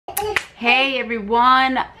Hey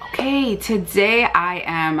everyone. Okay, today I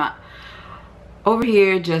am over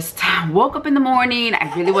here, just woke up in the morning.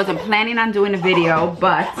 I really wasn't planning on doing a video,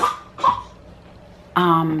 but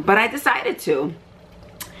I decided to.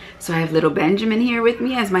 So I have little Benjamin here with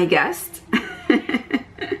me as my guest.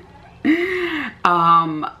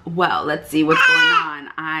 Well, let's see what's going on.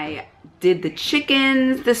 I did the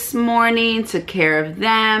chickens this morning, took care of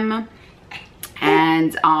them.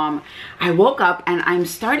 And I woke up and I'm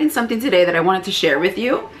starting something today that I wanted to share with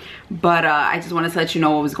you, but I just wanted to let you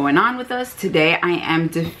know what was going on with us. Today I am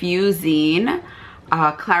diffusing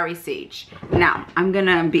Clary Sage. Now, I'm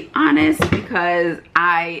gonna be honest because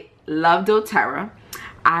I love doTERRA.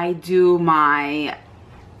 I do my,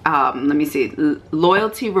 let me see,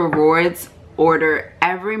 loyalty rewards order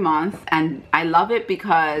every month, and I love it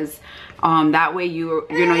because that way you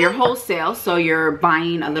know you're wholesale, so you're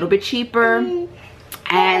buying a little bit cheaper,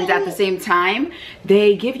 and at the same time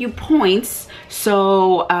they give you points,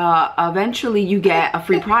 so eventually you get a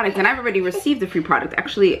free product. And I've already received a free product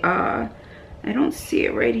actually. I don't see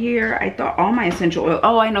it right here. I thought all my essential oil,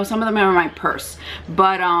 oh I know, some of them are in my purse,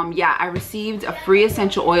 but yeah, I received a free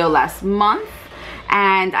essential oil last month.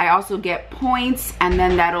 And I also get points, and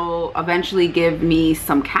then that'll eventually give me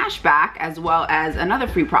some cash back as well as another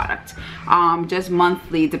free product. Just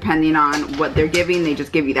monthly, depending on what they're giving, they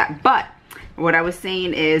just give you that. But what I was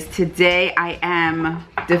saying is today I am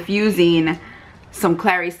diffusing some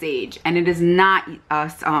Clary Sage, and it is not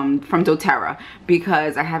from doTERRA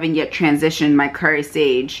because I haven't yet transitioned my Clary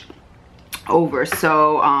Sage over.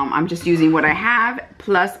 So I'm just using what I have.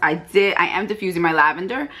 Plus I am diffusing my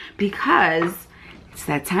lavender because it's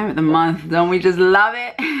that time of the month. Don't we just love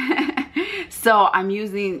it? So I'm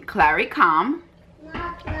using Clary Calm.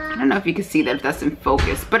 I don't know if you can see that, if that's in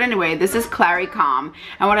focus, but anyway, this is Clary Calm,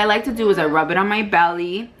 and what I like to do is I rub it on my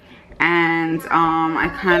belly, and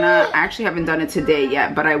I actually haven't done it today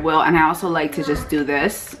yet, but I will. And I also like to just do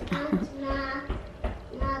this.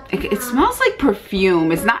 It smells like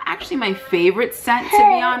perfume. It's not actually my favorite scent, to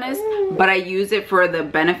be honest, but I use it for the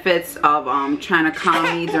benefits of trying to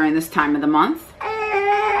calm me during this time of the month.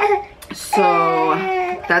 So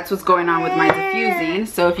that's what's going on with my diffusing.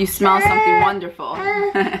 So if you smell something wonderful,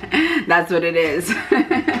 that's what it is.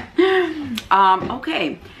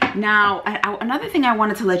 Okay, now another thing I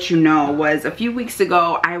wanted to let you know was a few weeks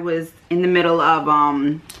ago I was in the middle of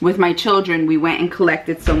with my children, we went and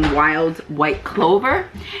collected some wild white clover,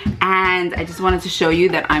 and I just wanted to show you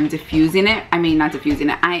that I'm diffusing it. I mean, not diffusing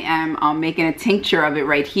it, I am making a tincture of it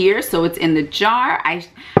right here. So it's in the jar. I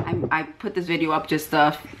put this video up just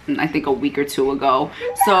I think a week or two ago,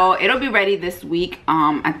 so it'll be ready this week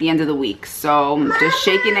at the end of the week. So just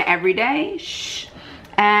shaking it every day. Shh.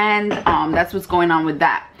 And that's what's going on with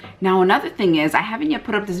that. Now another thing is, I haven't yet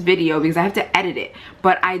put up this video because I have to edit it,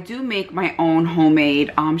 but I do make my own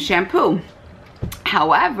homemade shampoo.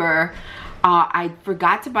 However, I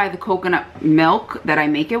forgot to buy the coconut milk that I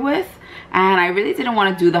make it with, and I really didn't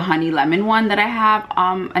want to do the honey lemon one that I have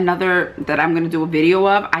another that I'm gonna do a video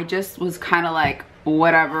of. I just was kind of like,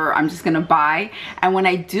 whatever, I'm just gonna buy. And when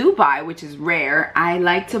I do buy, which is rare, I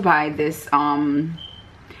like to buy this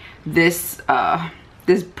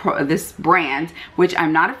this brand, which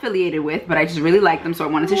I'm not affiliated with, but I just really like them, so I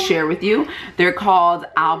wanted to share with you. They're called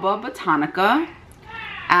Alba Botanica,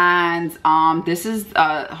 and this is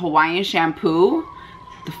a Hawaiian shampoo.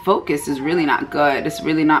 The focus is really not good. It's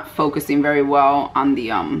really not focusing very well on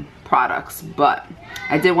the products, but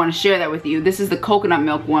I did want to share that with you. This is the coconut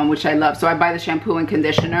milk one, which I love. So I buy the shampoo and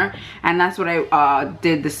conditioner, and that's what I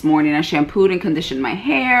did this morning. I shampooed and conditioned my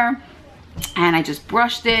hair, and I just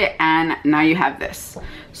brushed it, and now you have this.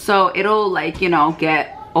 So it'll, like, you know,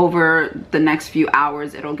 get over the next few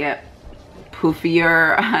hours, it'll get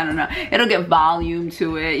poofier. I don't know, it'll get volume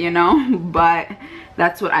to it, you know, but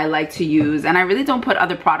that's what I like to use. And I really don't put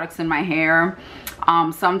other products in my hair.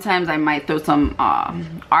 Sometimes I might throw some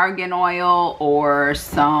argan oil or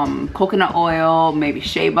some coconut oil, maybe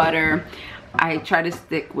shea butter. I try to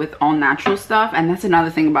stick with all natural stuff, and that's another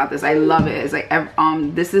thing about this. I love it. It's like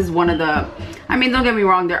this is one of the, I mean, don't get me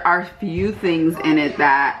wrong, there are a few things in it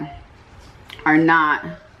that are not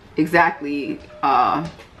exactly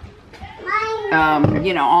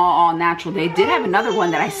you know, all natural. They did have another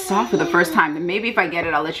one that I saw for the first time, and maybe if I get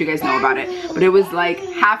it I'll let you guys know about it, but it was like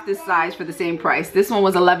half the size for the same price. This one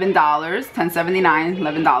was $11, $10.79,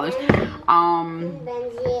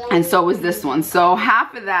 $11, and so was this one. So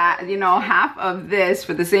half of that, you know, half of this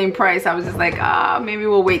for the same price. I was just like, maybe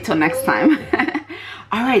we'll wait till next time.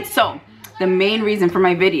 All right, so the main reason for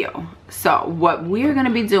my video. So what we're gonna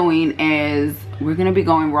be doing is we're gonna be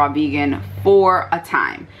going raw vegan for a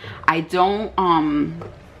time. I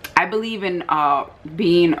I believe in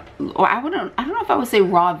being, or I don't know if I would say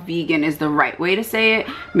raw vegan is the right way to say it.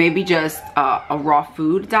 Maybe just a raw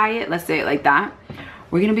food diet. Let's say it like that.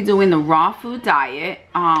 We're gonna be doing the raw food diet.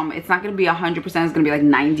 It's not gonna be 100%, it's gonna be like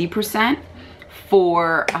 90%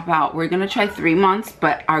 for about, we're gonna try 3 months,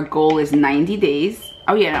 but our goal is 90 days.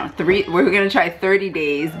 Oh yeah, no, we're gonna try 30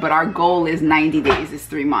 days, but our goal is 90 days, is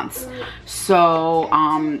 3 months. So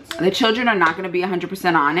the children are not gonna be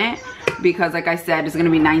 100% on it, because like I said, it's gonna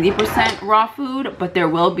be 90% raw food, but there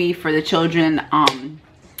will be for the children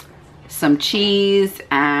some cheese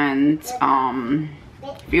and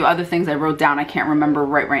a few other things I wrote down. I can't remember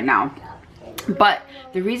right now. But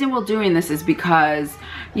the reason we're doing this is because,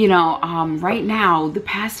 you know, right now, the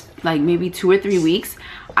past like maybe 2 or 3 weeks,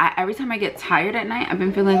 every time I get tired at night, I've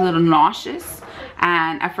been feeling a little nauseous.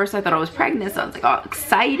 And at first I thought I was pregnant, so I was like all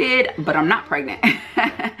excited, but I'm not pregnant.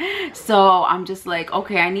 So I'm just like,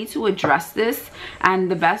 okay, I need to address this. And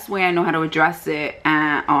the best way I know how to address it,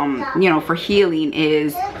 you know, for healing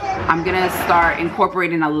is I'm gonna start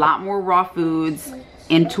incorporating a lot more raw foods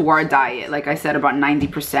into our diet. Like I said, about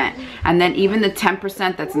 90%. And then even the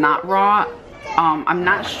 10% that's not raw, I'm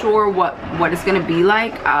not sure what it's gonna be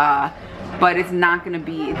like, but it's not gonna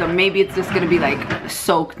be, maybe it's just gonna be like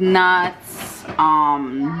soaked nuts,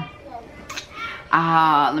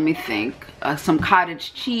 let me think, some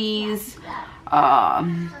cottage cheese,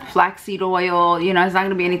 flaxseed oil. You know, it's not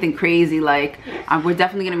gonna be anything crazy. Like we're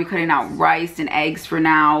definitely gonna be cutting out rice and eggs for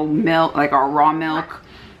now, milk, like our raw milk,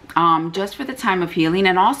 just for the time of healing.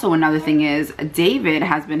 And also another thing is David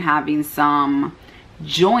has been having some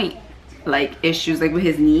joint like issues, like with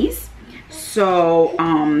his knees. So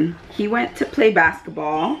he went to play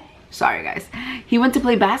basketball. Sorry guys, he went to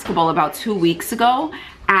play basketball about 2 weeks ago,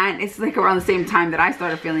 and it's like around the same time that I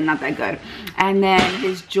started feeling not that good, and then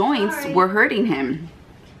his joints were hurting him.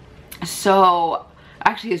 So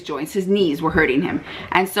actually his knees were hurting him,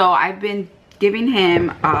 and so I've been giving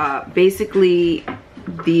him basically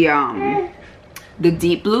the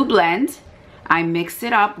Deep Blue blend. I mix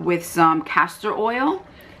it up with some castor oil.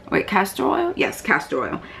 Wait, castor oil? Yes, castor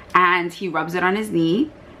oil. And he rubs it on his knee.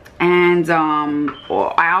 And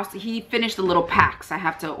he finished the little packs. I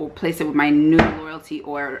have to place it with my new loyalty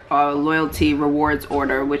rewards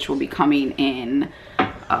order, which will be coming in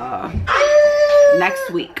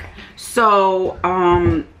next week. So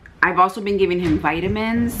I've also been giving him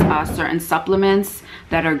vitamins, certain supplements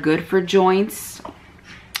that are good for joints.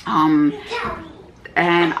 And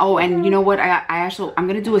you know what, I'm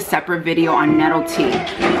gonna do a separate video on nettle tea,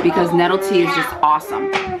 because nettle tea is just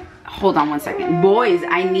awesome. Hold on one second. Boys,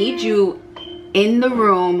 I need you in the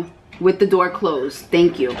room with the door closed.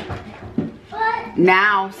 Thank you.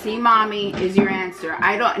 Now, see mommy is your answer.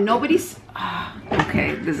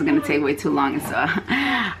 Okay, this is gonna take way too long, so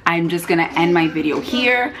I'm just gonna end my video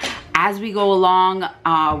here. As we go along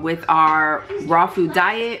with our raw food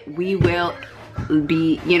diet, we will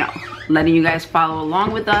be, you know, letting you guys follow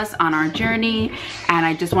along with us on our journey, and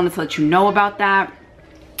I just wanted to let you know about that.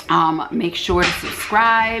 Make sure to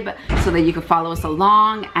subscribe so that you can follow us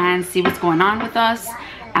along and see what's going on with us.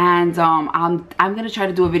 And I'm gonna try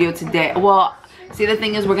to do a video today. Well, see, the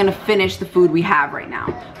thing is, we're gonna finish the food we have right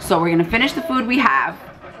now. So we're gonna finish the food we have,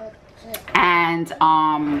 and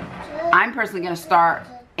I'm personally gonna start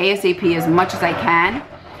ASAP as much as I can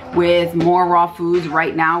with more raw foods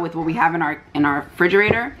right now with what we have in our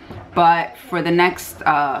refrigerator. But for the next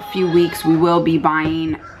few weeks, we will be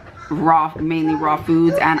buying mainly raw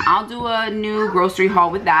foods, and I'll do a new grocery haul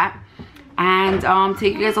with that, and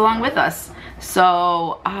take you guys along with us.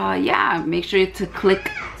 So yeah, make sure to click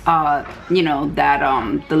you know, that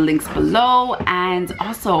the links below, and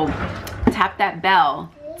also tap that bell,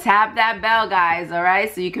 guys, all right,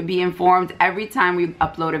 so you can be informed every time we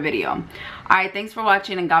upload a video. All right, thanks for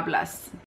watching, and God bless.